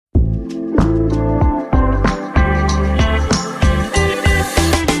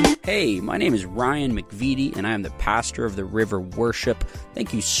Hey, my name is Ryan McVitie, and I am the pastor of the River Worship.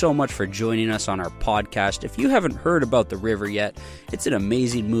 Thank you so much for joining us on our podcast. If you haven't heard about the River yet, it's an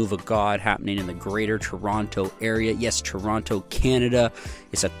amazing move of God happening in the greater Toronto area. Yes, Toronto, Canada.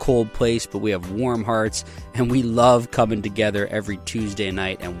 It's a cold place, but we have warm hearts, and we love coming together every Tuesday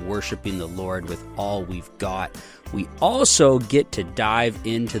night and worshiping the Lord with all we've got. We also get to dive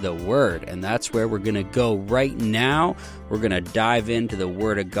into the Word, and that's where we're going to go right now. We're going to dive into the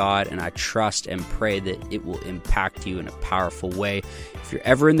Word of God, and I trust and pray that it will impact you in a powerful way. If you're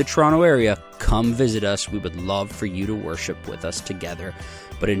ever in the Toronto area, come visit us. We would love for you to worship with us together.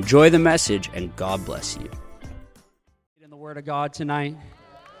 But enjoy the message, and God bless you. In the Word of God tonight.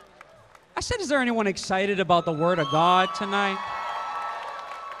 I said, is there anyone excited about the Word of God tonight?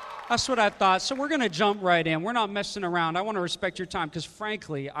 That's what I thought. So we're going to jump right in. We're not messing around. I want to respect your time because,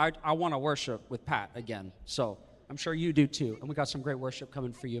 frankly, I want to worship with Pat again. So I'm sure you do too. And we got some great worship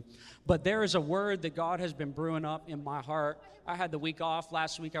coming for you. But there is a word that God has been brewing up in my heart. I had the week off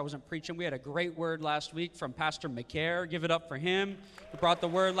last week. I wasn't preaching. We had a great word last week from Pastor McCare. Give it up for him who brought the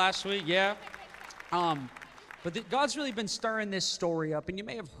word last week. Yeah. But God's really been stirring this story up, and you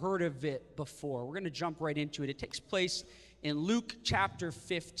may have heard of it before. We're going to jump right into it. It takes place in Luke chapter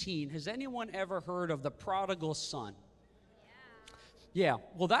 15. Has anyone ever heard of the prodigal son? Yeah.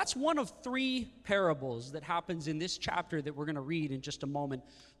 Well, that's one of three parables that happens in this chapter that we're going to read in just a moment.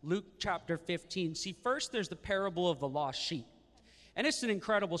 Luke chapter 15. See, first there's the parable of the lost sheep. And it's an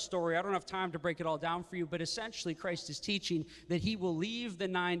incredible story. I don't have time to break it all down for you, but essentially Christ is teaching that he will leave the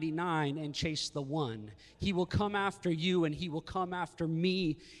 99 and chase the one. He will come after you and he will come after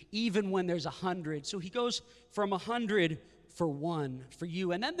me even when there's 100. So he goes from 100 for one, for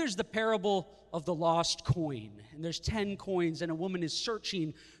you. And then there's the parable of the lost coin. And there's 10 coins, and a woman is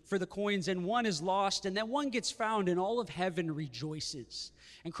searching for the coins, and one is lost, and then one gets found, and all of heaven rejoices.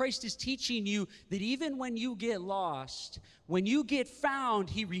 And Christ is teaching you that even when you get lost, when you get found,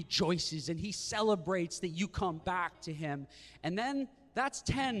 he rejoices, and he celebrates that you come back to him. And then that's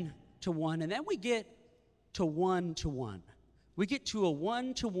 10 to 1, and then we get to 1 to 1. We get to a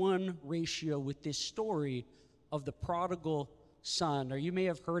 1-to-1 ratio with this story of the prodigal son, or you may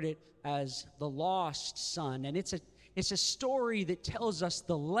have heard it as the lost son. And it's a story that tells us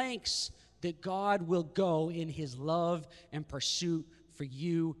the lengths that God will go in his love and pursuit for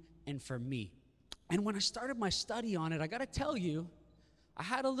you and for me. And when I started my study on it, I got to tell you, I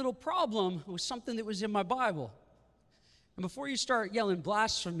had a little problem with something that was in my Bible. And before you start yelling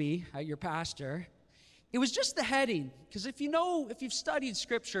blasphemy at your pastor, it was just the heading. Because if you've studied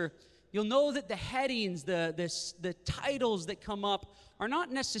Scripture, you'll know that the headings, the titles that come up are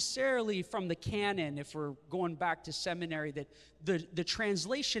not necessarily from the canon. If we're going back to seminary, that the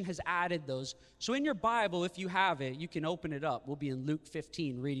translation has added those. So in your Bible, if you have it, you can open it up. We'll be in Luke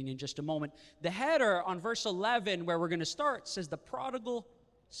 15 reading in just a moment. The header on verse 11, where we're going to start, says the prodigal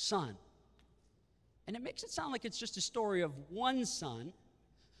son. And it makes it sound like it's just a story of one son.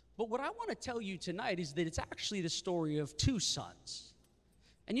 But what I want to tell you tonight is that it's actually the story of two sons.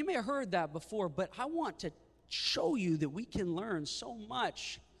 And you may have heard that before, but I want to show you that we can learn so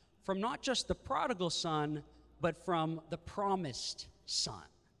much from not just the prodigal son, but from the promised son.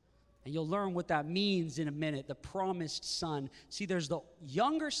 And you'll learn what that means in a minute, the promised son. See, there's the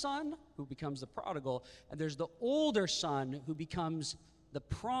younger son who becomes the prodigal, and there's the older son who becomes the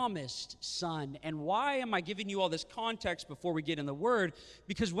promised son. And why am I giving you all this context before we get in the word?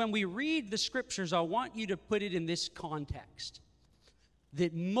 Because when we read the scriptures, I want you to put it in this context.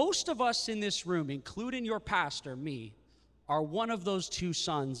 That most of us in this room, including your pastor, me, are one of those two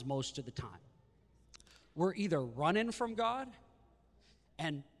sons most of the time. We're either running from God,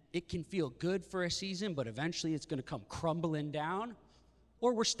 and it can feel good for a season, but eventually it's going to come crumbling down,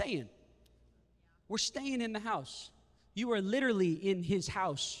 or we're staying. We're staying in the house. You are literally in his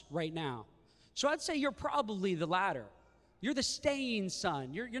house right now. So I'd say you're probably the latter. You're the staying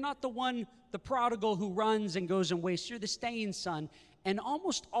son. You're not the one, the prodigal who runs and goes and wastes. You're the staying son. And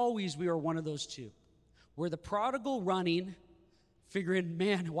almost always we are one of those two. We're the prodigal running, figuring,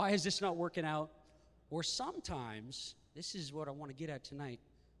 man, why is this not working out? Or sometimes, this is what I want to get at tonight,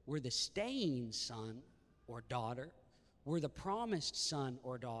 we're the staying son or daughter. We're the promised son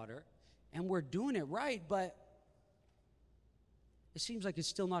or daughter. And we're doing it right, but it seems like it's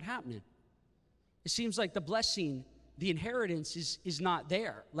still not happening. It seems like the blessing, the inheritance is not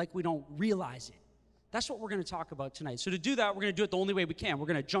there, like we don't realize it. That's what we're going to talk about tonight. So to do that, we're going to do it the only way we can. We're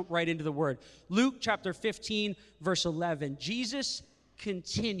going to jump right into the word. Luke chapter 15, verse 11. Jesus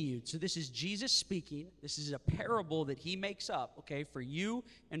continued. So this is Jesus speaking. This is a parable that he makes up, okay, for you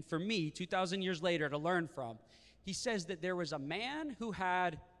and for me 2,000 years later to learn from. He says that there was a man who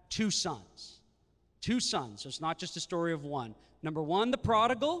had two sons. Two sons. So it's not just a story of one. Number one, the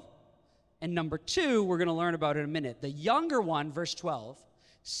prodigal. And number two, we're going to learn about in a minute. The younger one, verse 12,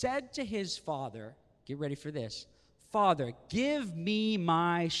 said to his father, get ready for this, Father, give me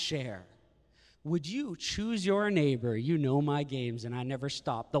my share. Would you choose your neighbor? You know my games, and I never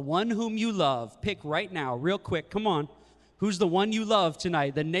stop. The one whom you love. Pick right now, real quick. Come on. Who's the one you love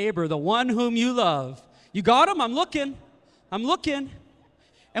tonight? The neighbor, the one whom you love. You got him? I'm looking. I'm looking.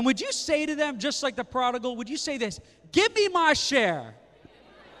 And would you say to them, just like the prodigal, would you say this? Give me my share.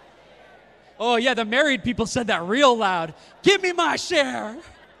 Oh, yeah, the married people said that real loud. Give me my share.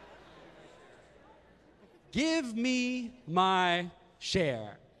 Give me my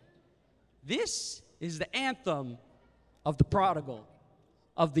share. This is the anthem of the prodigal,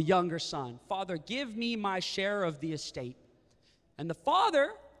 of the younger son. Father, give me my share of the estate. And the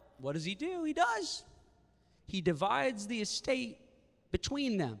father, what does he do? He does. He divides the estate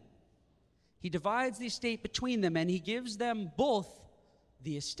between them. He divides the estate between them, and he gives them both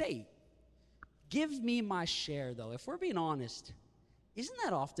the estate. Give me my share, though. If we're being honest, isn't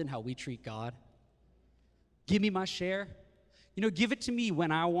that often how we treat God? Give me my share. You know, give it to me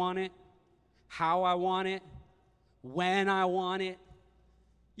when I want it, how I want it, when I want it.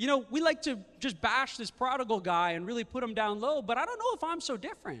 You know, we like to just bash this prodigal guy and really put him down low, but I don't know if I'm so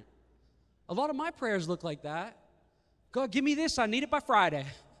different. A lot of my prayers look like that. God, give me this. I need it by Friday.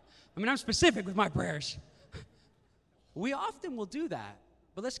 I mean, I'm specific with my prayers. We often will do that.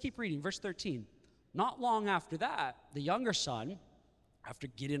 But let's keep reading. Verse 13. Not long after that, the younger son, after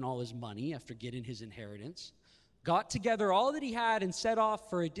getting all his money, after getting his inheritance, got together all that he had and set off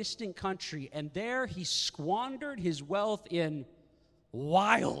for a distant country. And there he squandered his wealth in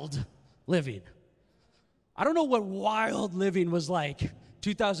wild living. I don't know what wild living was like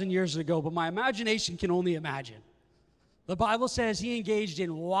 2,000 years ago, but my imagination can only imagine. The Bible says he engaged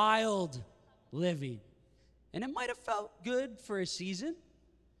in wild living. And it might have felt good for a season.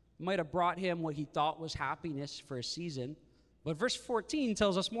 It might have brought him what he thought was happiness for a season. But verse 14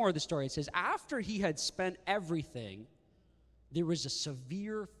 tells us more of the story. It says, after he had spent everything, there was a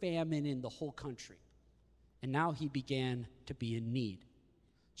severe famine in the whole country. And now he began to be in need.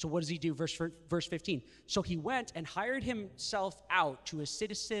 So what does he do? Verse 15. So he went and hired himself out to a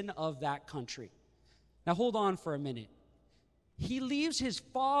citizen of that country. Now hold on for a minute. He leaves his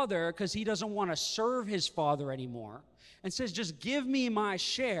father because he doesn't want to serve his father anymore and says, just give me my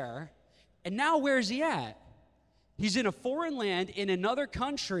share. And now where's he at? He's in a foreign land in another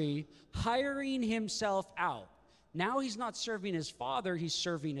country hiring himself out. Now he's not serving his father, he's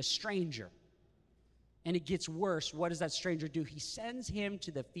serving a stranger. And it gets worse. What does that stranger do? He sends him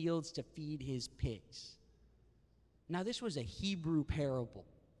to the fields to feed his pigs. Now this was a Hebrew parable.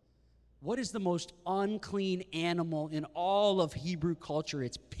 What is the most unclean animal in all of Hebrew culture?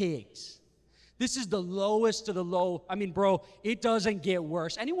 It's pigs. This is the lowest of the low. I mean, bro, it doesn't get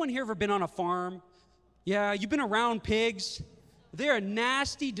worse. Anyone here ever been on a farm? Yeah, you've been around pigs. They're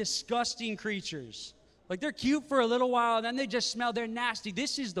nasty, disgusting creatures. Like, they're cute for a little while, and then they just smell. They're nasty.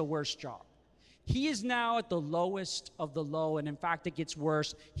 This is the worst job. He is now at the lowest of the low, and in fact, it gets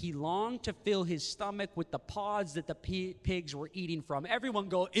worse. He longed to fill his stomach with the pods that the pigs were eating from. Everyone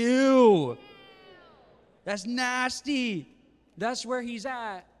go, ew. That's nasty. That's where he's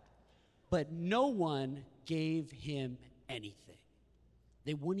at. But no one gave him anything.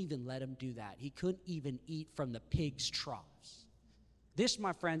 They wouldn't even let him do that. He couldn't even eat from the pig's troughs. This,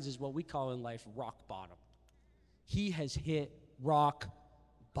 my friends, is what we call in life rock bottom. He has hit rock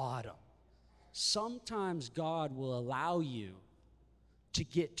bottom. Sometimes God will allow you to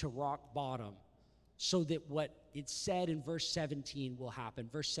get to rock bottom so that what it said in verse 17 will happen.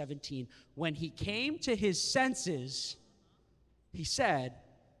 Verse 17, when he came to his senses, he said,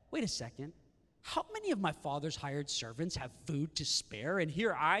 wait a second, how many of my father's hired servants have food to spare, and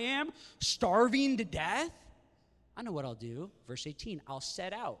here I am starving to death? I know what I'll do. Verse 18, I'll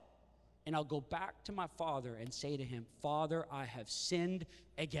set out, and I'll go back to my father and say to him, Father, I have sinned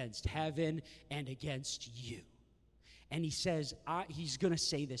against heaven and against you. And he says, he's going to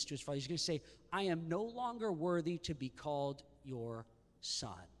say this to his father. He's going to say, I am no longer worthy to be called your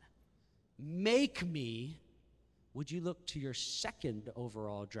son. Make me, would you look to your second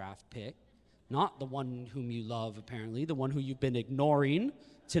overall draft pick? Not the one whom you love, apparently, the one who you've been ignoring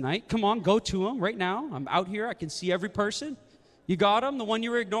tonight. Come on, go to him right now. I'm out here. I can see every person. You got him, the one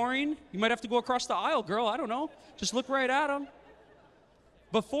you were ignoring? You might have to go across the aisle, girl. I don't know. Just look right at him.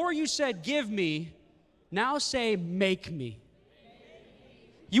 Before you said, give me, now say, make me.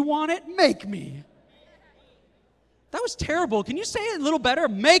 You want it? Make me. That was terrible. Can you say it a little better?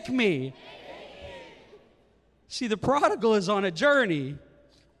 Make me. See, the prodigal is on a journey.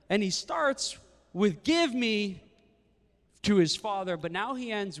 And he starts with give me to his father, but now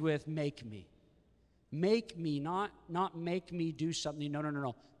he ends with make me. Make me, not make me do something.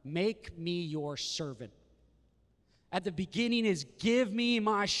 No. Make me your servant. At the beginning is give me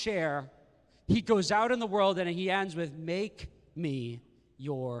my share. He goes out in the world and he ends with make me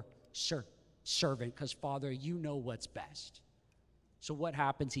your servant, because Father, you know what's best. So what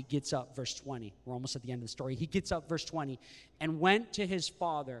happens? He gets up, verse 20. We're almost at the end of the story. He gets up, verse 20, and went to his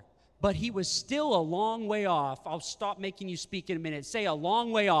father, but he was still a long way off. I'll stop making you speak in a minute. Say a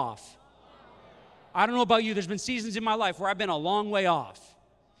long way off. I don't know about you. There's been seasons in my life where I've been a long way off.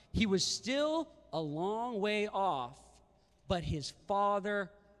 He was still a long way off, but his father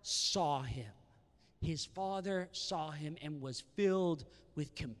saw him. His father saw him and was filled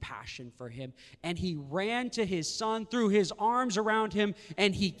with compassion for him. And he ran to his son, threw his arms around him,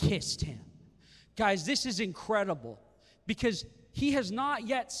 and he kissed him. Guys, this is incredible because he has not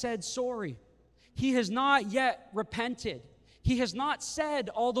yet said sorry. He has not yet repented. He has not said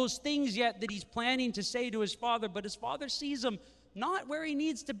all those things yet that he's planning to say to his father, but his father sees him not where he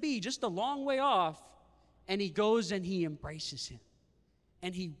needs to be, just a long way off, and he goes and he embraces him,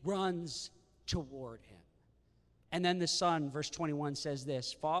 and he runs toward him. And then the son, verse 21, says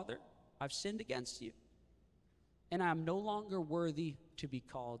this, Father, I've sinned against you, and I am no longer worthy to be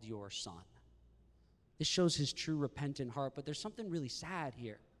called your son. This shows his true repentant heart, but there's something really sad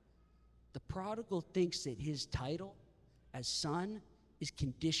here. The prodigal thinks that his title as son is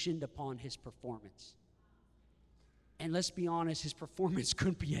conditioned upon his performance. And let's be honest, his performance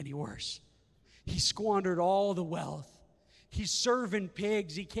couldn't be any worse. He squandered all the wealth. He's serving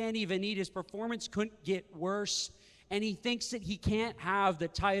pigs. He can't even eat. His performance couldn't get worse. And he thinks that he can't have the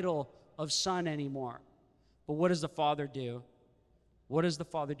title of son anymore. But what does the father do? What does the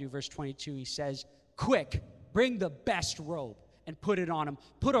father do? Verse 22, he says, quick, bring the best robe and put it on him.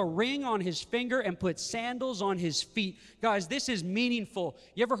 Put a ring on his finger and put sandals on his feet. Guys, this is meaningful.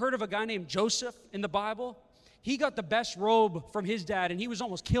 You ever heard of a guy named Joseph in the Bible? He got the best robe from his dad, and he was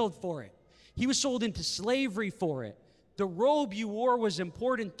almost killed for it. He was sold into slavery for it. The robe you wore was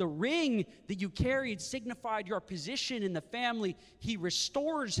important. The ring that you carried signified your position in the family. He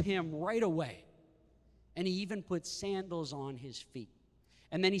restores him right away. And he even puts sandals on his feet.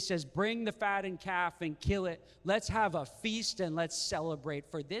 And then he says, bring the fattened calf and kill it. Let's have a feast and let's celebrate.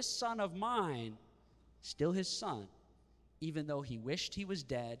 For this son of mine, still his son, even though he wished he was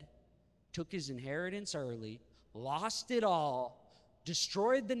dead, took his inheritance early, lost it all,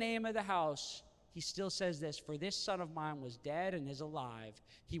 destroyed the name of the house, he still says this, for this son of mine was dead and is alive.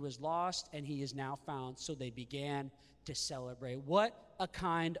 He was lost and he is now found. So they began to celebrate. What a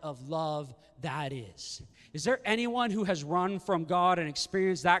kind of love that is. Is there anyone who has run from God and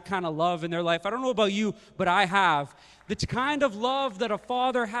experienced that kind of love in their life? I don't know about you, but I have. The kind of love that a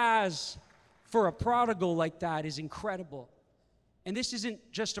father has for a prodigal like that is incredible. And this isn't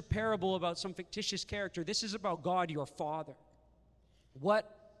just a parable about some fictitious character. This is about God, your Father.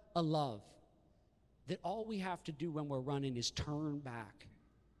 What a love. That all we have to do when we're running is turn back,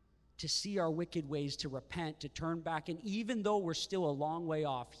 to see our wicked ways, to repent, to turn back. And even though we're still a long way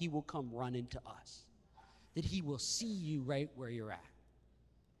off, he will come running to us. That he will see you right where you're at.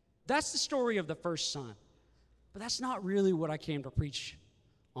 That's the story of the first son. But that's not really what I came to preach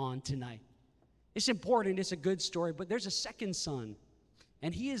on tonight. It's important, it's a good story, but there's a second son,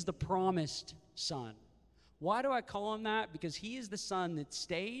 and he is the promised son. Why do I call him that? Because he is the son that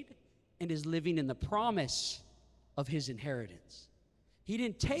stayed and is living in the promise of his inheritance. He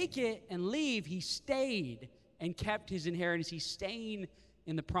didn't take it and leave. He stayed and kept his inheritance. He's staying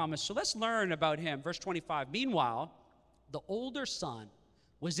in the promise. So let's learn about him. Verse 25. Meanwhile, the older son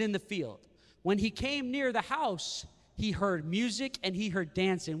was in the field. When he came near the house, he heard music and he heard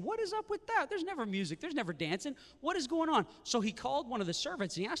dancing. What is up with that? There's never music. There's never dancing. What is going on? So he called one of the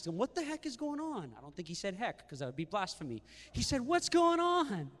servants and he asked him, what the heck is going on? I don't think he said heck because that would be blasphemy. He said, what's going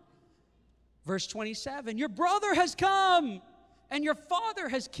on? Verse 27, your brother has come and your father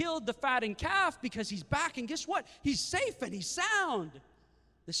has killed the fattened calf because he's back. And guess what? He's safe and he's sound.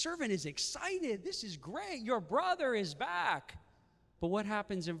 The servant is excited. This is great. Your brother is back. But what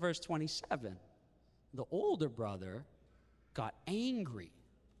happens in verse 27? The older brother got angry.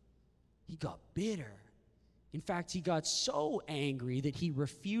 He got bitter. In fact, he got so angry that he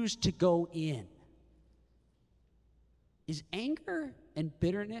refused to go in. Is anger and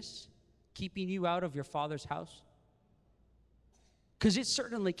bitterness keeping you out of your father's house? Because it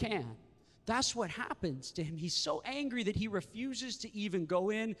certainly can. That's what happens to him. He's so angry that he refuses to even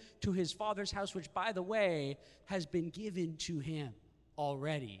go in to his father's house, which, by the way, has been given to him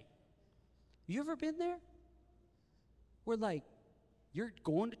already. You ever been there? Where, like, you're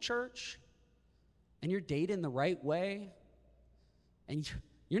going to church and you're dating the right way and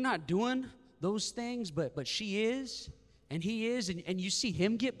you're not doing those things, but she is and he is, and you see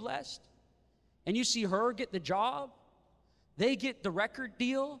him get blessed and you see her get the job, they get the record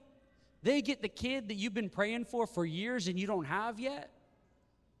deal, they get the kid that you've been praying for years and you don't have yet.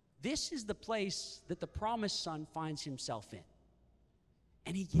 This is the place that the promised son finds himself in.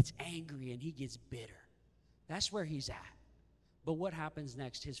 And he gets angry and he gets bitter. That's where he's at. But what happens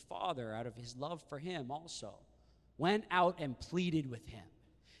next? His father, out of his love for him also, went out and pleaded with him.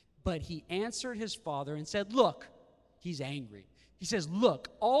 But he answered his father and said, look, he's angry. He says, look,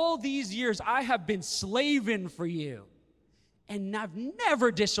 all these years I have been slaving for you, and I've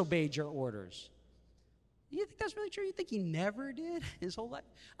never disobeyed your orders. You think that's really true? You think he never did his whole life?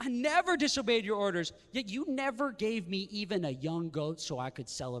 I never disobeyed your orders, yet you never gave me even a young goat so I could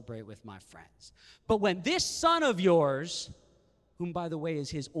celebrate with my friends. But when this son of yours, whom by the way is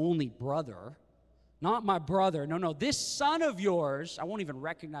his only brother, not my brother, no, this son of yours, I won't even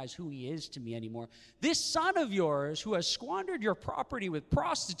recognize who he is to me anymore. This son of yours who has squandered your property with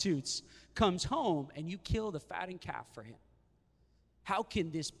prostitutes comes home and you kill the fattened calf for him. How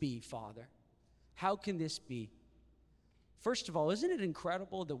can this be, Father? How can this be? First of all, isn't it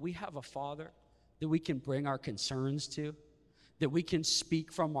incredible that we have a Father that we can bring our concerns to, that we can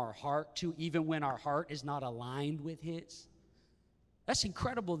speak from our heart to, even when our heart is not aligned with his? That's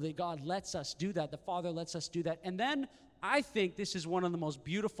incredible that God lets us do that. The Father lets us do that. And then I think this is one of the most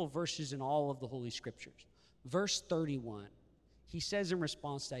beautiful verses in all of the Holy Scriptures. Verse 31, he says in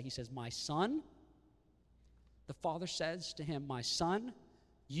response to that, he says, my son, the Father says to him, my son,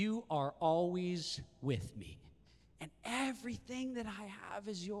 you are always with me, and everything that I have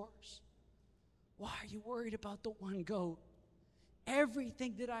is yours. Why are you worried about the one goat?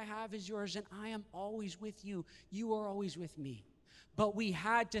 Everything that I have is yours, and I am always with you. You are always with me. But we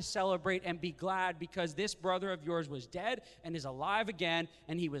had to celebrate and be glad because this brother of yours was dead and is alive again,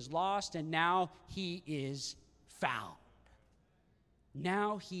 and he was lost, and now he is found.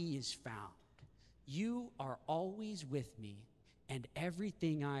 Now he is found. You are always with me, and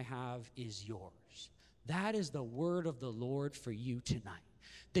everything I have is yours. That is the word of the Lord for you tonight,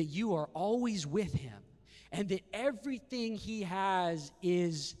 that you are always with him, and that everything he has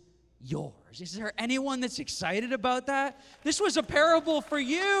is yours. Is there anyone that's excited about that? This was a parable for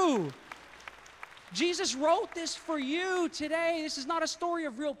you. Jesus wrote this for you today. This is not a story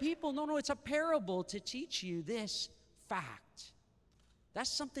of real people. No, it's a parable to teach you this fact. That's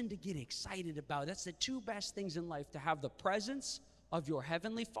something to get excited about. That's the two best things in life, to have the presence of your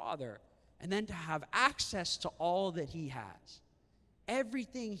heavenly Father and then to have access to all that he has.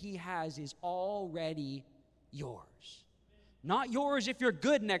 Everything he has is already yours. Not yours if you're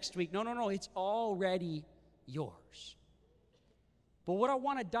good next week. No. It's already yours. But what I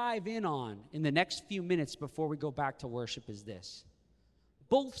want to dive in on in the next few minutes before we go back to worship is this.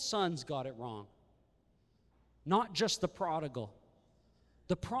 Both sons got it wrong. Not just the prodigal.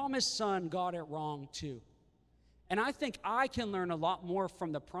 The promised son got it wrong too. And I think I can learn a lot more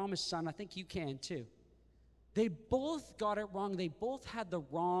from the promised son. I think you can too. They both got it wrong. They both had the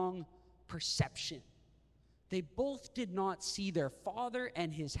wrong perception. They both did not see their father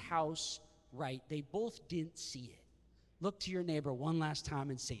and his house right. They both didn't see it. Look to your neighbor one last time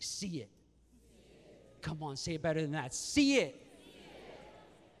and say, see it. Come on, say it better than that. See it.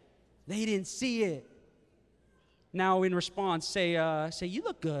 They didn't see it. Now in response, say, you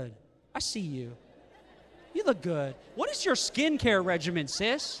look good. I see you. You look good. What is your skincare regimen,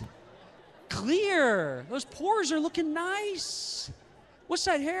 sis? Clear. Those pores are looking nice. What's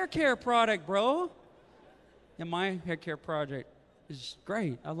that hair care product, bro? Yeah, my hair care project is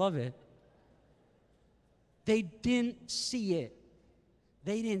great. I love it. They didn't see it.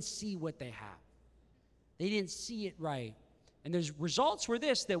 They didn't see what they have. They didn't see it right. And the results were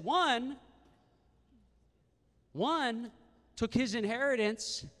this, that one took his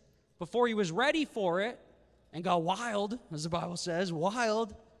inheritance before he was ready for it and got wild, as the Bible says,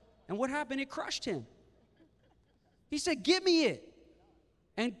 wild. And what happened? It crushed him. He said, give me it.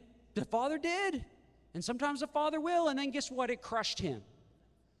 And the father did. And sometimes the father will. And then guess what? It crushed him.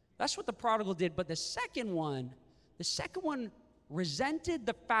 That's what the prodigal did. But the second one resented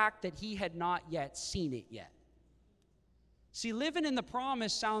the fact that he had not yet seen it yet. See, living in the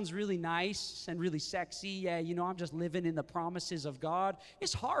promise sounds really nice and really sexy. Yeah, I'm just living in the promises of God.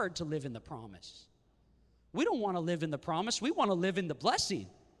 It's hard to live in the promise. We don't want to live in the promise. We want to live in the blessing.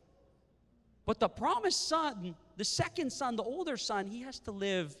 But the promised son, the second son, the older son, he has to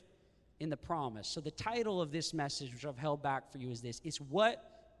live in the promise. So the title of this message, which I've held back for you, is this. It's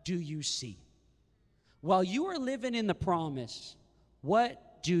what do you see? While you are living in the promise,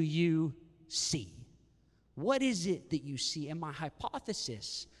 What do you see? What is it that you see? And my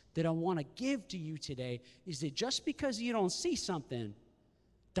hypothesis that I want to give to you today is that just because you don't see something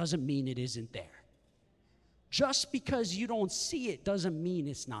doesn't mean it isn't there. Just because you don't see it doesn't mean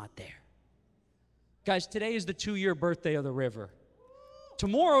it's not there. Guys, today is the 2-year birthday of the river.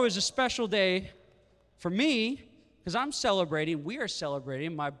 Tomorrow is a special day for me because we are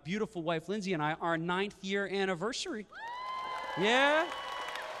celebrating, my beautiful wife Lindsay and I, our 9th year anniversary. Yeah?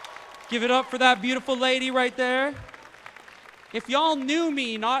 Give it up for that beautiful lady right there. If y'all knew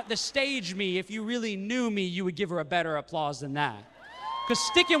me, not the stage me, if you really knew me, you would give her a better applause than that. Because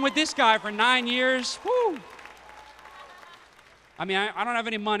sticking with this guy for 9 years, whoo. I mean, I don't have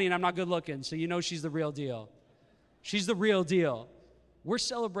any money and I'm not good looking, so you know she's the real deal. She's the real deal. We're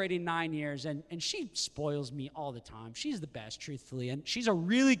celebrating 9 years, and she spoils me all the time. She's the best, truthfully, and she's a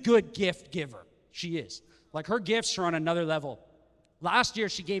really good gift giver. She is. Like, her gifts are on another level. Last year,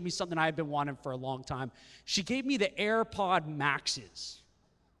 she gave me something I had been wanting for a long time. She gave me the AirPod Maxes.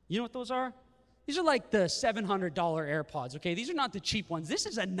 You know what those are? These are like the $700 AirPods, okay? These are not the cheap ones. This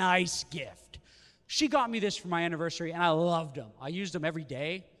is a nice gift. She got me this for my anniversary, and I loved them. I used them every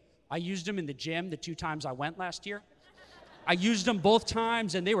day. I used them in the gym the 2 times I went last year. I used them both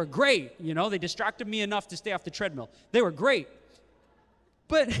times, and they were great. You know, they distracted me enough to stay off the treadmill. They were great.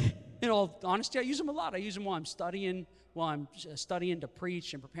 But in all honesty, I use them a lot. I use them while I'm studying to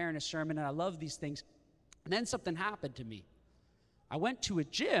preach and preparing a sermon, and I love these things. And then something happened to me. I went to a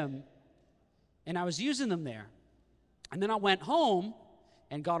gym, and I was using them there. And then I went home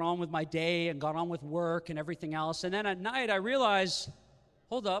and got on with my day and got on with work and everything else. And then at night, I realized,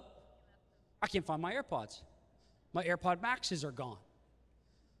 hold up, I can't find my AirPods. My AirPod Maxes are gone.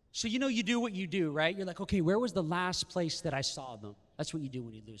 So you know you do what you do, right? You're like, okay, where was the last place that I saw them? That's what you do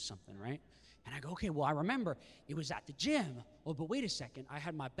when you lose something, right? And I go, okay, well, I remember it was at the gym. Oh, but wait a second. I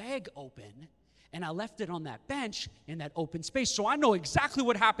had my bag open, and I left it on that bench in that open space. So I know exactly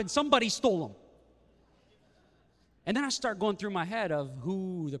what happened. Somebody stole them. And then I start going through my head of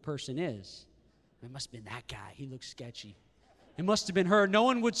who the person is. It must have been that guy. He looks sketchy. It must have been her. No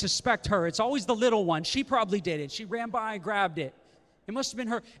one would suspect her. It's always the little one. She probably did it. She ran by and grabbed it. It must have been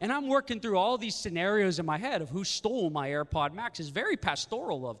her. And I'm working through all these scenarios in my head of who stole my AirPod Max. It's very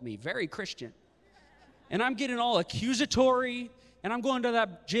pastoral of me, very Christian. And I'm getting all accusatory, and I'm going to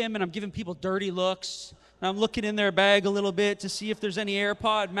that gym, and I'm giving people dirty looks. And I'm looking in their bag a little bit to see if there's any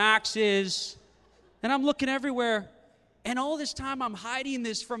AirPod Maxes. And I'm looking everywhere. And all this time, I'm hiding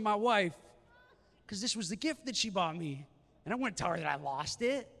this from my wife because this was the gift that she bought me. And I wouldn't tell her that I lost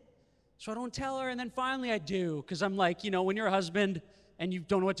it. So I don't tell her, and then finally I do, because I'm like, you know, when you're a husband and you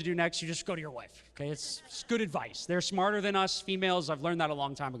don't know what to do next, you just go to your wife, okay? It's good advice. They're smarter than us females. I've learned that a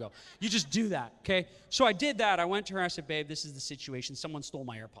long time ago. You just do that, okay? So I did that. I went to her. I said, babe, this is the situation. Someone stole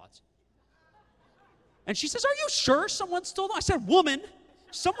my AirPods. And she says, are you sure someone stole them? I said, woman,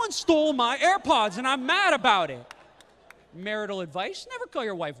 someone stole my AirPods, and I'm mad about it. Marital advice, never call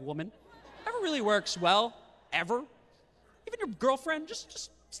your wife woman. Never really works well, ever. Even your girlfriend,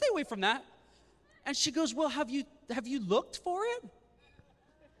 just stay away from that. And she goes, well, have you looked for it?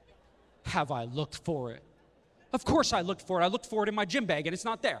 Have I looked for it? Of course I looked for it. I looked for it in my gym bag, and it's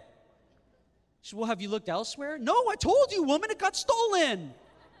not there. She said, well, have you looked elsewhere? No, I told you, woman, it got stolen.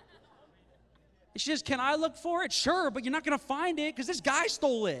 And she says, can I look for it? Sure, but you're not going to find it because this guy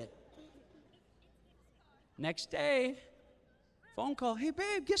stole it. Next day, phone call. Hey,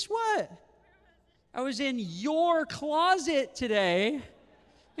 babe, guess what? I was in your closet today,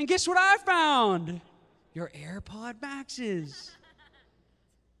 and guess what I found? Your AirPod Maxes.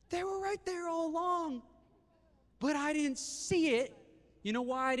 They were right there all along, but I didn't see it. You know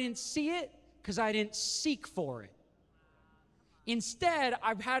why I didn't see it? Because I didn't seek for it. Instead,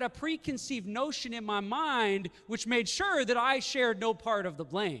 I've had a preconceived notion in my mind which made sure that I shared no part of the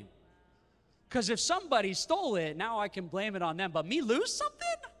blame. Because if somebody stole it, now I can blame it on them. But me lose something?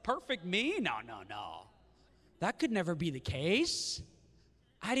 Perfect me? No. That could never be the case.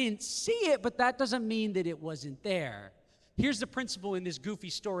 I didn't see it, but that doesn't mean that it wasn't there. Here's the principle in this goofy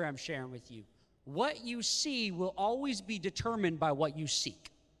story I'm sharing with you. What you see will always be determined by what you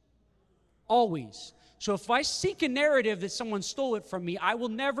seek. Always. So if I seek a narrative that someone stole it from me, I will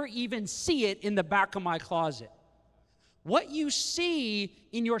never even see it in the back of my closet. What you see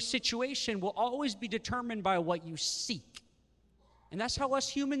in your situation will always be determined by what you seek. And that's how us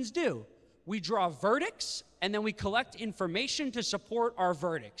humans do. We draw verdicts and then we collect information to support our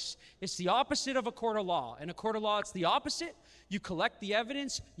verdicts. It's the opposite of a court of law. In a court of law, it's the opposite. You collect the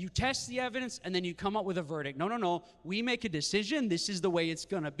evidence, you test the evidence, and then you come up with a verdict. No. We make a decision. This is the way it's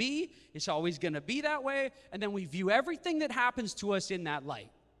going to be. It's always going to be that way. And then we view everything that happens to us in that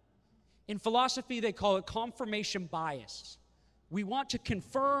light. In philosophy, they call it confirmation bias. We want to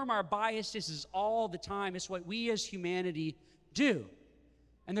confirm our biases all the time. It's what we as humanity do.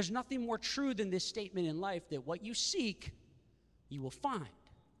 And there's nothing more true than this statement in life that what you seek, you will find.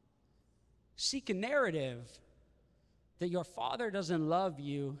 Seek a narrative that your Father doesn't love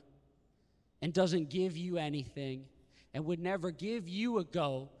you and doesn't give you anything and would never give you a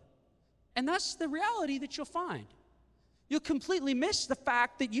goat. And that's the reality that you'll find. You'll completely miss the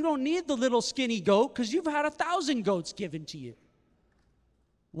fact that you don't need the little skinny goat because you've had 1,000 goats given to you.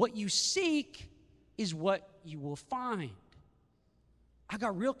 What you seek is what you will find. I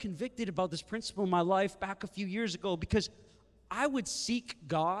got real convicted about this principle in my life back a few years ago because I would seek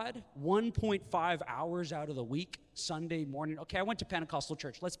God 1.5 hours out of the week, Sunday morning. Okay, I went to Pentecostal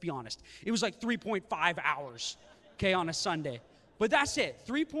church, let's be honest. It was like 3.5 hours, okay, on a Sunday. But that's it,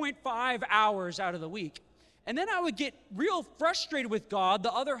 3.5 hours out of the week. And then I would get real frustrated with God,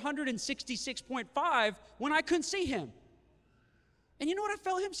 the other 166.5, when I couldn't see him. And you know what I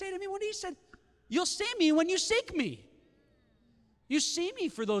felt him say to me when he said, you'll see me when you seek me. You see me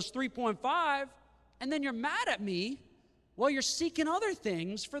for those 3.5, and then you're mad at me while you're seeking other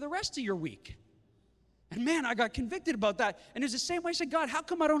things for the rest of your week. And man, I got convicted about that. And it's the same way I said, God, how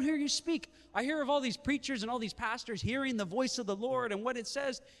come I don't hear you speak? I hear of all these preachers and all these pastors hearing the voice of the Lord and what it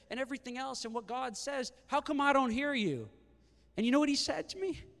says and everything else and what God says. How come I don't hear you? And you know what he said to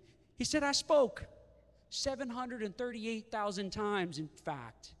me? He said, I spoke 738,000 times, in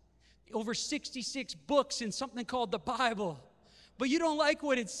fact. Over 66 books in something called the Bible. But you don't like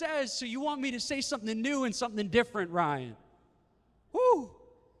what it says, so you want me to say something new and something different, Ryan. Woo!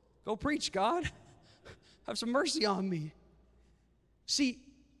 Go preach, God. Have some mercy on me. See,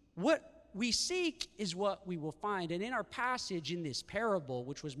 what we seek is what we will find. And in our passage in this parable,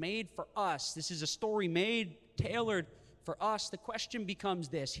 which was made for us, this is a story made, tailored for us. The question becomes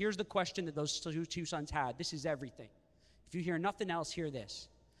this. Here's the question that those two sons had. This is everything. If you hear nothing else, hear this.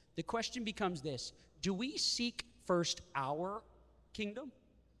 The question becomes this. Do we seek first our kingdom?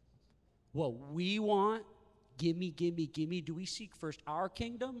 What we want? Gimme. Do we seek first our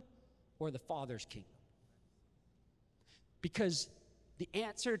kingdom or the Father's kingdom? Because the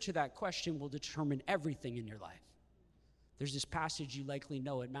answer to that question will determine everything in your life. There's this passage, you likely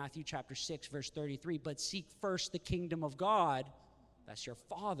know it, Matthew chapter 6, verse 33. But seek first the kingdom of God, that's your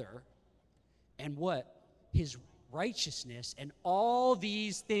Father, and what? His righteousness, and all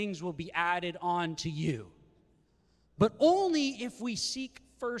these things will be added on to you. But only if we seek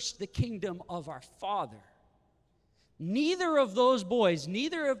first the kingdom of our Father. Neither of those boys,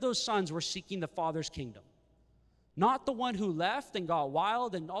 neither of those sons were seeking the Father's kingdom. Not the one who left and got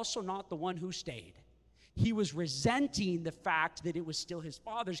wild, and also not the one who stayed. He was resenting the fact that it was still his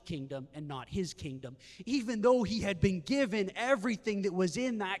Father's kingdom and not his kingdom, even though he had been given everything that was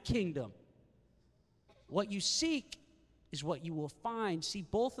in that kingdom. What you seek is what you will find. See,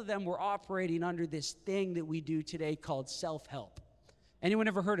 both of them were operating under this thing that we do today called self-help. Anyone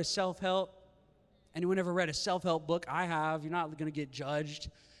ever heard of self-help? Anyone ever read a self-help book? I have. You're not going to get judged.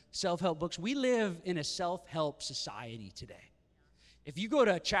 Self-help books. We live in a self-help society today. If you go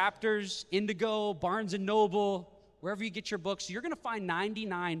to Chapters, Indigo, Barnes & Noble, wherever you get your books, you're going to find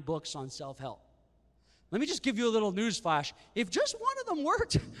 99 books on self-help. Let me just give you a little news flash. If just one of them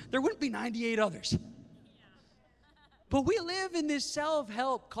worked, there wouldn't be 98 others. But we live in this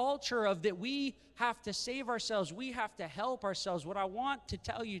self-help culture of that we have to save ourselves. We have to help ourselves. What I want to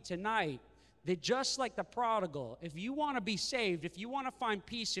tell you tonight, that just like the prodigal, if you want to be saved, if you want to find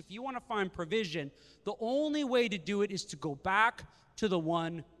peace, if you want to find provision, the only way to do it is to go back to the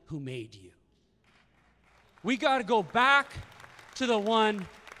one who made you. We got to go back to the one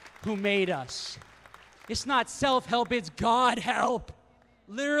who made us. It's not self-help, it's God help.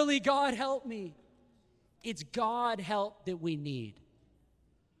 Literally, God help me. It's God help that we need.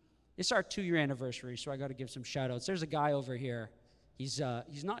 It's our 2-year anniversary, so I got to give some shout-outs. There's a guy over here. He's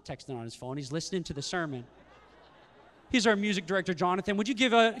not texting on his phone. He's listening to the sermon. He's our music director, Jonathan. Would you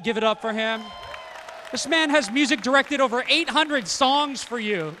give it up for him? This man has music directed over 800 songs for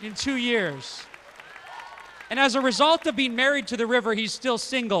you in 2 years. And as a result of being married to the river, he's still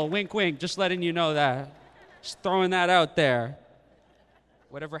single. Wink, wink. Just letting you know that. Just throwing that out there.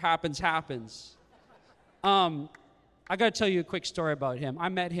 Whatever happens, happens. I got to tell you a quick story about him. I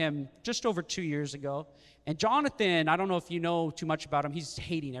met him just over 2 years ago. And Jonathan, I don't know if you know too much about him. He's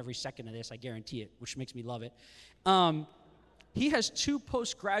hating every second of this, I guarantee it, which makes me love it. He has 2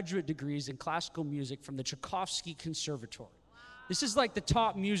 postgraduate degrees in classical music from the Tchaikovsky Conservatory. This is like the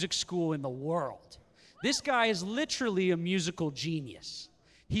top music school in the world. This guy is literally a musical genius.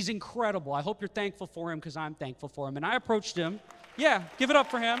 He's incredible. I hope you're thankful for him because I'm thankful for him. And I approached him. Yeah, give it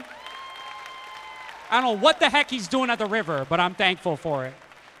up for him. I don't know what the heck he's doing at the river, but I'm thankful for it.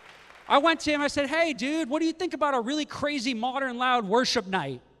 I went to him, I said, hey, dude, what do you think about a really crazy, modern, loud worship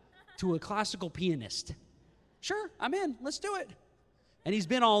night to a classical pianist? Sure, I'm in. Let's do it. And he's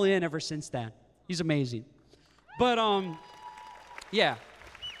been all in ever since then. He's amazing. But, yeah.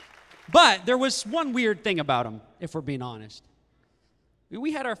 But there was one weird thing about him, if we're being honest.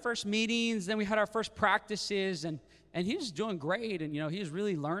 We had our first meetings, then we had our first practices, and he was doing great, and, he was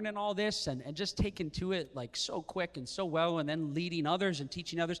really learning all this and just taking to it, like, so quick and so well, and then leading others and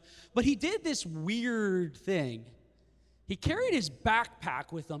teaching others. But he did this weird thing. He carried his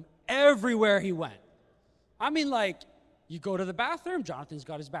backpack with him everywhere he went. I mean, like, you go to the bathroom, Jonathan's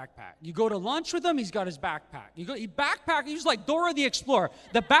got his backpack. You go to lunch with him, he's got his backpack. He was like Dora the Explorer.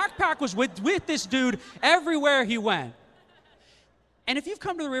 The backpack was with this dude everywhere he went. And if you've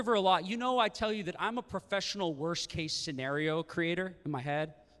come to the river a lot, I tell you that I'm a professional worst-case scenario creator in my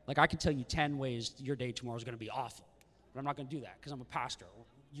head. Like, I can tell you 10 ways your day tomorrow is going to be awful. But I'm not going to do that because I'm a pastor.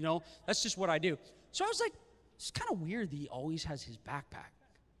 That's just what I do. So I was like, it's kind of weird that he always has his backpack.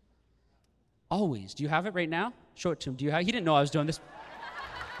 Always. Do you have it right now? Show it to him. He didn't know I was doing this.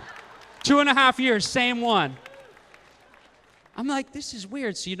 2.5 years, same one. I'm like, this is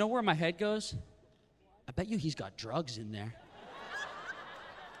weird. So you know where my head goes? I bet you he's got drugs in there.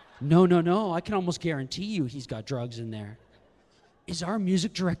 No. I can almost guarantee you he's got drugs in there. Is our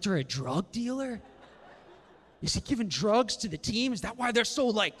music director a drug dealer? Is he giving drugs to the team? Is that why they're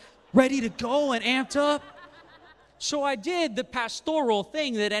so, ready to go and amped up? So I did the pastoral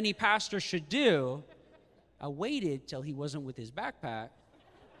thing that any pastor should do. I waited till he wasn't with his backpack.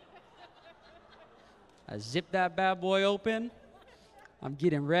 I zipped that bad boy open. I'm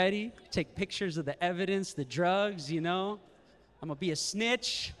getting ready. Take pictures of the evidence, the drugs, I'm going to be a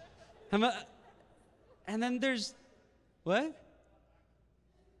snitch. And then there's, what?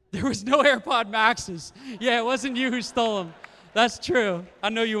 There was no AirPod Maxes. Yeah, it wasn't you who stole them. That's true. I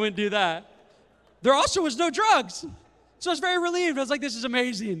know you wouldn't do that. There also was no drugs. So I was very relieved. I was like, this is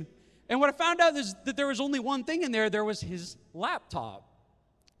amazing. And what I found out is that there was only one thing in there. There was his laptop,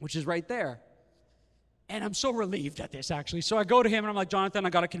 which is right there. And I'm so relieved at this, actually. So I go to him, and I'm like, Jonathan, I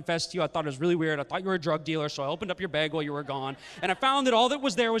got to confess to you. I thought it was really weird. I thought you were a drug dealer, so I opened up your bag while you were gone. And I found that all that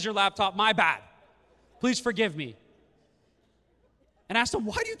was there was your laptop. My bad. Please forgive me. And I asked him,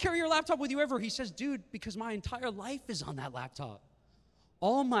 why do you carry your laptop with you ever? He says, dude, because my entire life is on that laptop.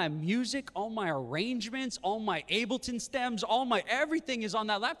 All my music, all my arrangements, all my Ableton stems, all my everything is on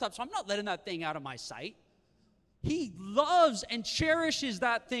that laptop, so I'm not letting that thing out of my sight. He loves and cherishes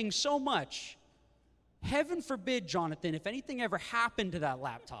that thing so much. Heaven forbid, Jonathan, if anything ever happened to that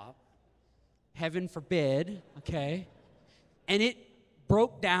laptop, heaven forbid, okay, and it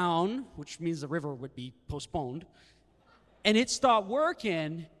broke down, which means the river would be postponed, and it stopped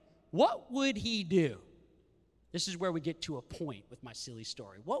working, what would he do? This is where we get to a point with my silly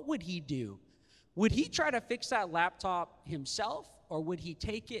story. What would he do? Would he try to fix that laptop himself, or would he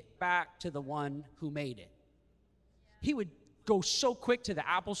take it back to the one who made it? He would go so quick to the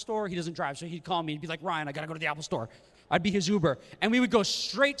Apple store. He doesn't drive, so he'd call me. He'd be like, Ryan, I got to go to the Apple store. I'd be his Uber. And we would go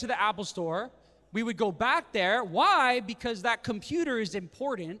straight to the Apple store. We would go back there. Why? Because that computer is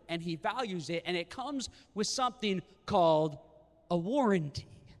important, and he values it, and it comes with something called a warranty.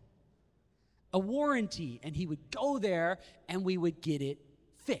 A warranty. And he would go there, and we would get it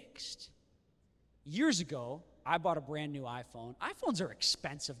fixed. Years ago, I bought a brand new iPhone. iPhones are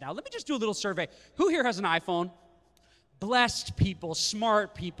expensive now. Let me just do a little survey. Who here has an iPhone? Blessed people,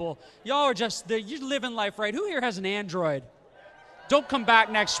 smart people. Y'all are you're living life right. Who here has an Android? Don't come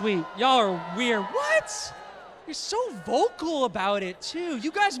back next week. Y'all are weird. What? You're so vocal about it, too.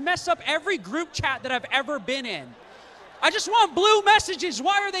 You guys mess up every group chat that I've ever been in. I just want blue messages.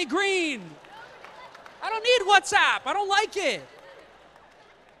 Why are they green? I don't need WhatsApp. I don't like it.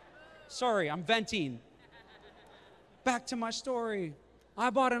 Sorry, I'm venting. Back to my story. I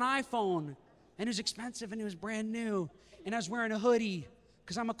bought an iPhone, and it was expensive, and it was brand new. And I was wearing a hoodie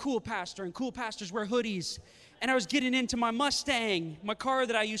because I'm a cool pastor, and cool pastors wear hoodies. And I was getting into my Mustang, my car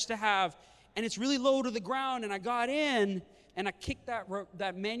that I used to have, and it's really low to the ground. And I got in, and I kicked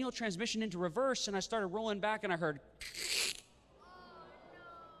that manual transmission into reverse, and I started rolling back, and I heard.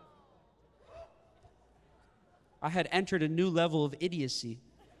 I had entered a new level of idiocy.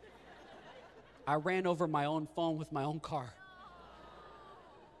 I ran over my own phone with my own car.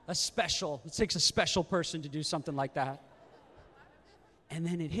 It takes a special person to do something like that. And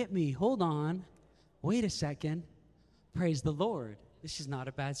then it hit me, hold on, wait a second, praise the Lord. This is not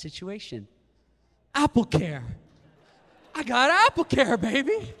a bad situation. AppleCare. I got AppleCare,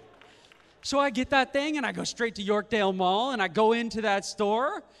 baby. So I get that thing and I go straight to Yorkdale Mall and I go into that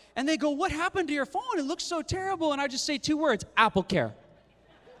store and they go, what happened to your phone? It looks so terrible. And I just say 2 words, AppleCare.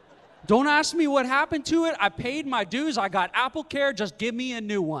 Don't ask me what happened to it. I paid my dues. I got AppleCare. Just give me a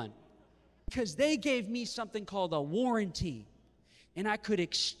new one. Because they gave me something called a warranty. And I could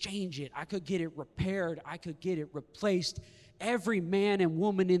exchange it. I could get it repaired. I could get it replaced. Every man and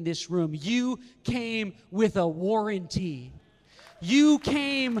woman in this room, you came with a warranty. You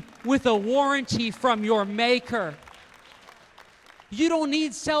came with a warranty from your maker. You don't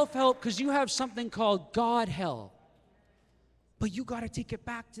need self-help because you have something called God help. But you got to take it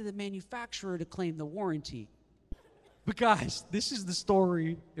back to the manufacturer to claim the warranty. But guys, this is the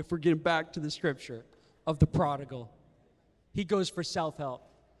story, if we're getting back to the scripture, of the prodigal. He goes for self-help.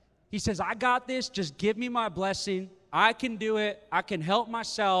 He says, I got this. Just give me my blessing. I can do it. I can help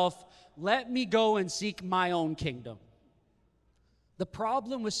myself. Let me go and seek my own kingdom. The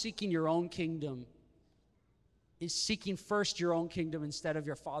problem with seeking your own kingdom is seeking first your own kingdom instead of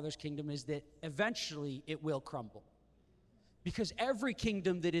your Father's kingdom is that eventually it will crumble. Because every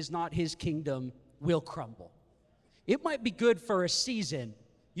kingdom that is not his kingdom will crumble. It might be good for a season,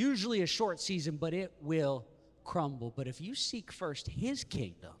 usually a short season, but it will crumble. But if you seek first his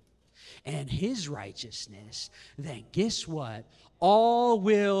kingdom and his righteousness, then guess what? All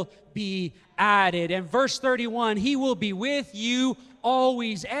will be added. And verse 31, he will be with you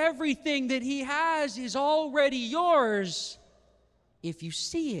always. Everything that he has is already yours if you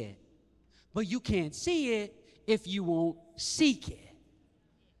see it. But you can't see it if you won't seek it.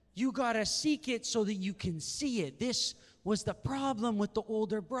 You got to seek it so that you can see it. This was the problem with the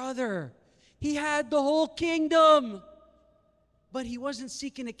older brother. He had the whole kingdom, but he wasn't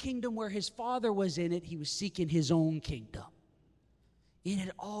seeking a kingdom where his father was in it. He was seeking his own kingdom. It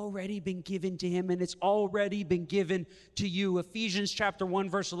had already been given to him, and it's already been given to you. Ephesians chapter 1,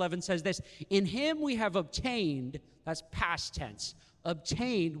 verse 11 says this, in him we have obtained, that's past tense,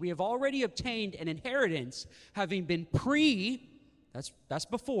 obtained, we have already obtained an inheritance, having been that's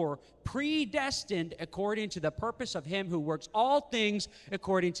before, predestined according to the purpose of him who works all things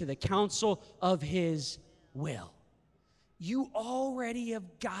according to the counsel of his will. You already have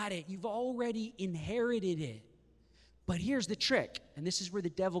got it. You've already inherited it. But here's the trick, and this is where the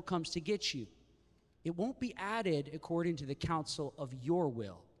devil comes to get you. It won't be added according to the counsel of your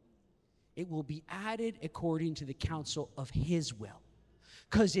will. It will be added according to the counsel of his will.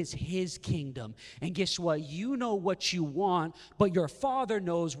 Because it's his kingdom. And guess what? You know what you want, but your Father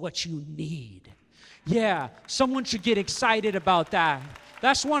knows what you need. Yeah, someone should get excited about that.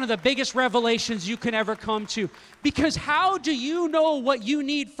 That's one of the biggest revelations you can ever come to. Because how do you know what you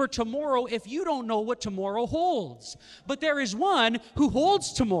need for tomorrow if you don't know what tomorrow holds? But there is one who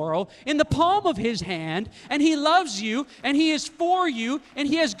holds tomorrow in the palm of his hand, and he loves you, and he is for you, and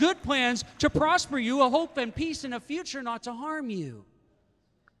he has good plans to prosper you, a hope and peace and a future not to harm you.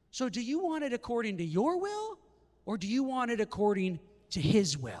 So do you want it according to your will, or do you want it according to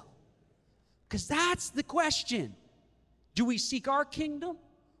his will? Because that's the question. Do we seek our kingdom,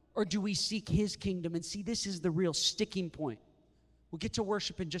 or do we seek his kingdom? And see, this is the real sticking point. We'll get to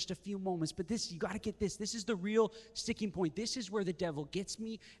worship in just a few moments, but you got to get this. This is the real sticking point. This is where the devil gets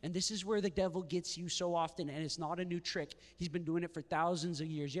me, and this is where the devil gets you so often, and it's not a new trick. He's been doing it for thousands of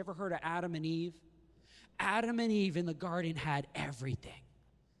years. You ever heard of Adam and Eve? Adam and Eve in the garden had everything.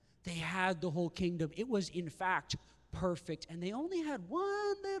 They had the whole kingdom. It was, in fact, perfect. And they only had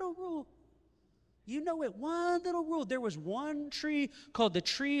one little rule. You know it, one little rule. There was one tree called the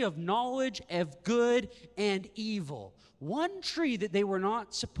tree of knowledge of good and evil. One tree that they were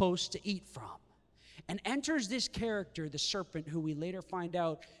not supposed to eat from. And enters this character, the serpent, who we later find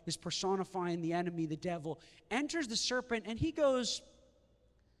out is personifying the enemy, the devil. Enters the serpent, and he goes,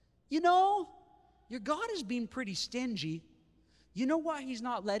 you know, your God is being pretty stingy. You know why he's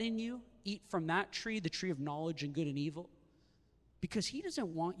not letting you eat from that tree, the tree of knowledge and good and evil? Because he doesn't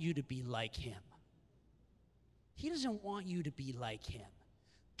want you to be like him. He doesn't want you to be like him.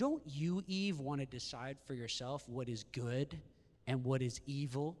 Don't you, Eve, want to decide for yourself what is good and what is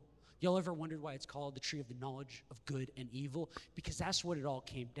evil? Y'all ever wondered why it's called the tree of the knowledge of good and evil? Because that's what it all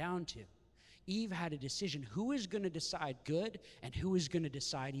came down to. Eve had a decision. Who is going to decide good and who is going to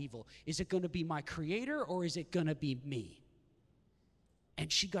decide evil? Is it going to be my creator or is it going to be me?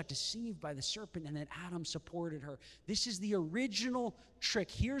 And she got deceived by the serpent, and then Adam supported her. This is the original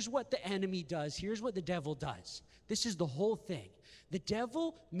trick. Here's what the enemy does. Here's what the devil does. This is the whole thing. The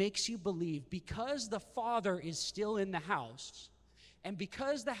devil makes you believe because the father is still in the house, and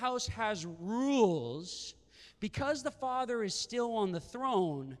because the house has rules, because the father is still on the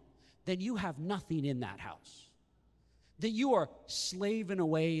throne, then you have nothing in that house. That you are slaving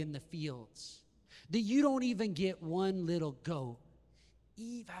away in the fields. That you don't even get one little goat.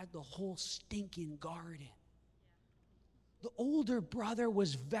 Eve had the whole stinking garden. The older brother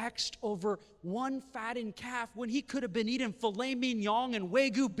was vexed over one fattened calf when he could have been eating filet mignon and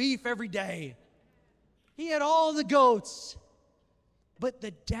Wagyu beef every day. He had all the goats. But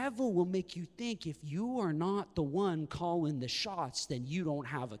the devil will make you think if you are not the one calling the shots, then you don't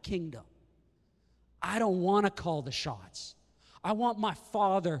have a kingdom. I don't want to call the shots. I want my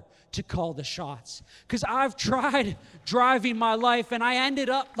Father to call the shots. Because I've tried driving my life and I ended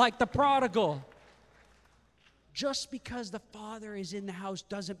up like the prodigal. Just because the Father is in the house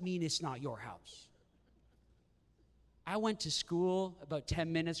doesn't mean it's not your house. I went to school about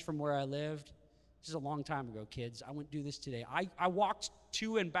 10 minutes from where I lived. This is a long time ago, kids. I wouldn't do this today. I walked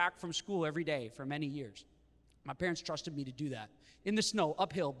to and back from school every day for many years. My parents trusted me to do that. In the snow,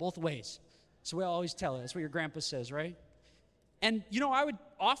 uphill, both ways. So we always tell it. That's what your grandpa says, right? And, I would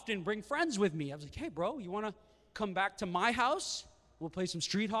often bring friends with me. I was like, hey, bro, you want to come back to my house? We'll play some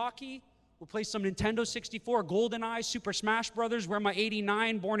street hockey. We'll play some Nintendo 64, GoldenEye, Super Smash Brothers, where my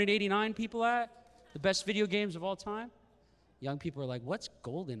 89, born in 89 people at. The best video games of all time. Young people are like, what's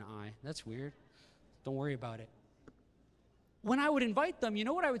GoldenEye? That's weird. Don't worry about it. When I would invite them, you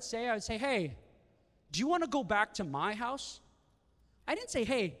know what I would say? I would say, hey, do you want to go back to my house? I didn't say,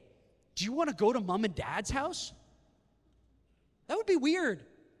 hey, do you want to go to mom and dad's house? That would be weird.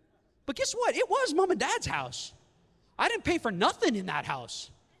 But guess what? It was mom and dad's house. I didn't pay for nothing in that house.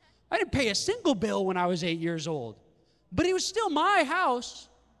 I didn't pay a single bill when I was 8 years old. But it was still my house.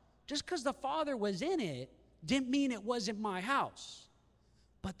 Just because the Father was in it didn't mean it wasn't my house.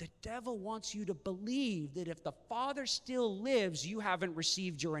 But the devil wants you to believe that if the Father still lives, you haven't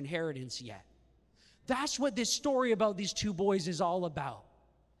received your inheritance yet. That's what this story about these two boys is all about.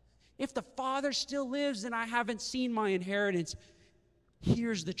 If the Father still lives, then I haven't seen my inheritance.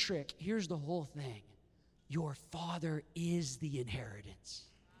 Here's the trick. Here's the whole thing. Your Father is the inheritance.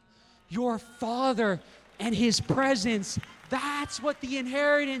 Your Father and His presence, that's what the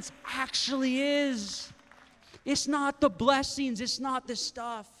inheritance actually is. It's not the blessings. It's not the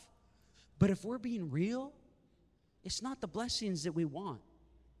stuff. But if we're being real, it's not the blessings that we want.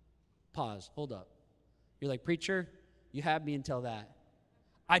 Pause. Hold up. You're like, preacher, you had me until that.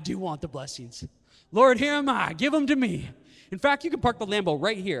 I do want the blessings. Lord, here am I. Give them to me. In fact, you can park the Lambo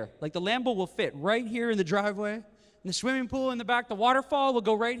right here. Like the Lambo will fit right here in the driveway. And the swimming pool in the back, the waterfall will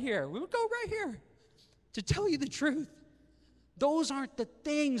go right here. We will go right here. To tell you the truth, those aren't the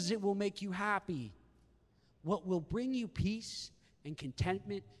things that will make you happy. What will bring you peace and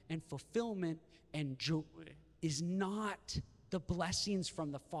contentment and fulfillment and joy is not the blessings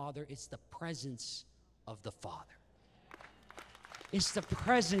from the Father. It's the presence of the Father. It's the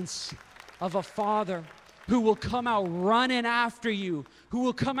presence of a Father who will come out running after you, who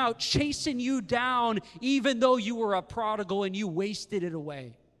will come out chasing you down even though you were a prodigal and you wasted it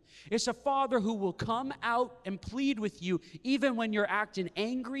away. It's a Father who will come out and plead with you even when you're acting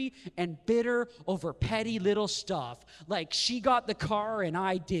angry and bitter over petty little stuff. Like she got the car and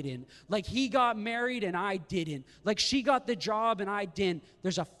I didn't. Like he got married and I didn't. Like she got the job and I didn't.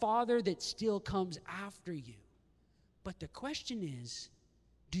 There's a Father that still comes after you. But the question is,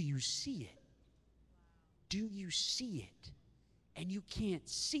 do you see it? Do you see it? And you can't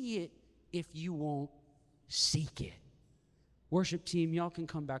see it if you won't seek it. Worship team, y'all can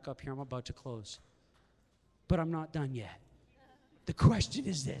come back up here. I'm about to close. But I'm not done yet. The question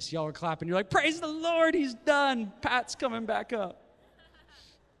is this. Y'all are clapping. You're like, praise the Lord, He's done. Pat's coming back up.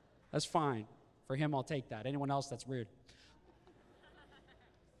 That's fine. For him, I'll take that. Anyone else, that's weird.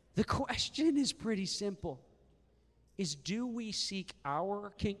 The question is pretty simple. Is do we seek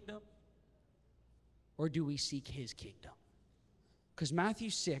our kingdom or do we seek His kingdom? Because Matthew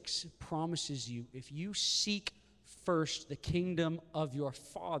 6 promises you, if you seek first the kingdom of your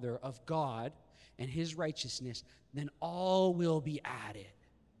Father, of God, and His righteousness, then all will be added.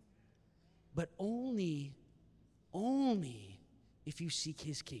 But only if you seek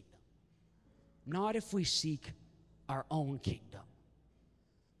His kingdom. Not if we seek our own kingdom.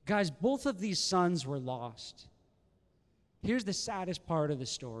 Guys, both of these sons were lost. Here's the saddest part of the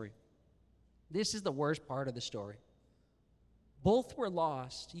story. This is the worst part of the story. Both were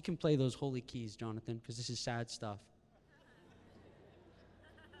lost. You can play those holy keys, Jonathan, because this is sad stuff.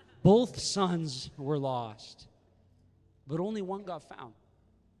 Both sons were lost, but only one got found.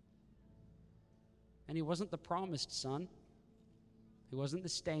 And he wasn't the promised son. He wasn't the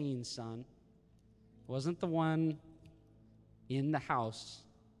staying son. He wasn't the one in the house.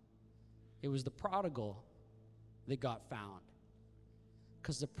 It was the prodigal that got found.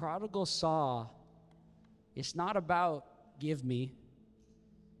 Because the prodigal saw, it's not about give me.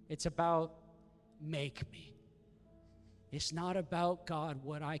 It's about make me. It's not about, God,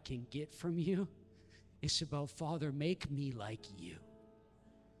 what I can get from you. It's about, Father, make me like you.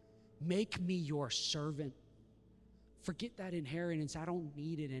 Make me your servant. Forget that inheritance. I don't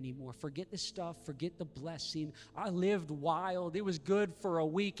need it anymore. Forget the stuff. Forget the blessing. I lived wild. It was good for a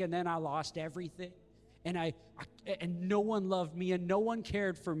week, and then I lost everything. And and no one loved me, and no one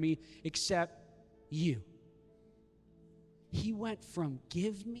cared for me except you. He went from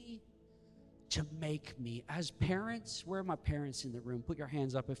give me to make me. As parents, where are my parents in the room? Put your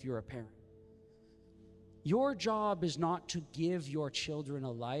hands up if you're a parent. Your job is not to give your children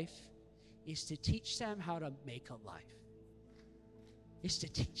a life, it's to teach them how to make a life. It's to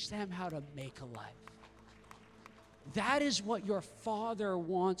teach them how to make a life. That is what your Father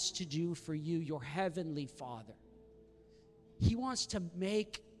wants to do for you, your heavenly Father. He wants to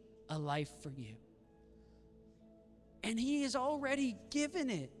make a life for you. And He has already given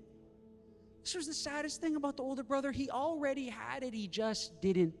it. This was the saddest thing about the older brother. He already had it. He just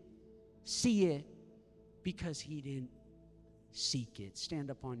didn't see it because he didn't seek it.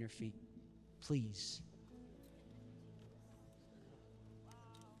 Stand up on your feet, please.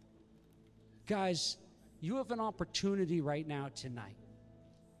 Guys, you have an opportunity right now tonight.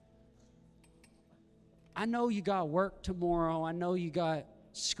 I know you got work tomorrow. I know you got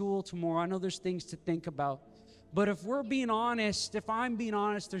school tomorrow. I know there's things to think about. But if we're being honest, if I'm being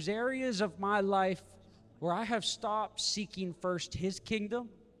honest, there's areas of my life where I have stopped seeking first His kingdom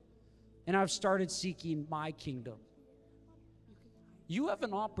and I've started seeking my kingdom. You have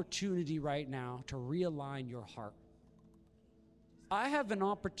an opportunity right now to realign your heart. I have an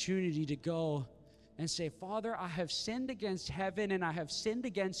opportunity to go and say, Father, I have sinned against heaven and I have sinned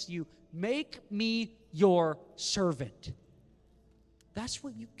against you. Make me your servant. That's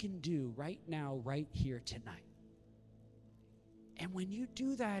what you can do right now, right here tonight. And when you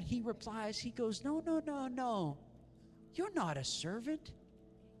do that, He replies, He goes, no, no, no, no. You're not a servant.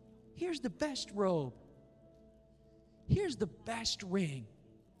 Here's the best robe. Here's the best ring.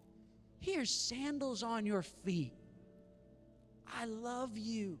 Here's sandals on your feet. I love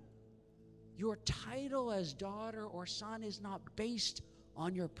you. Your title as daughter or son is not based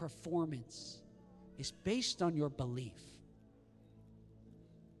on your performance. It's based on your belief.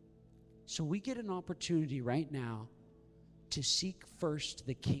 So we get an opportunity right now to seek first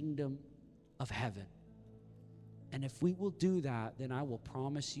the kingdom of heaven. And if we will do that, then I will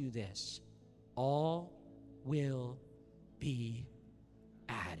promise you this: all will be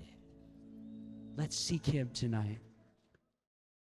added. Let's seek Him tonight.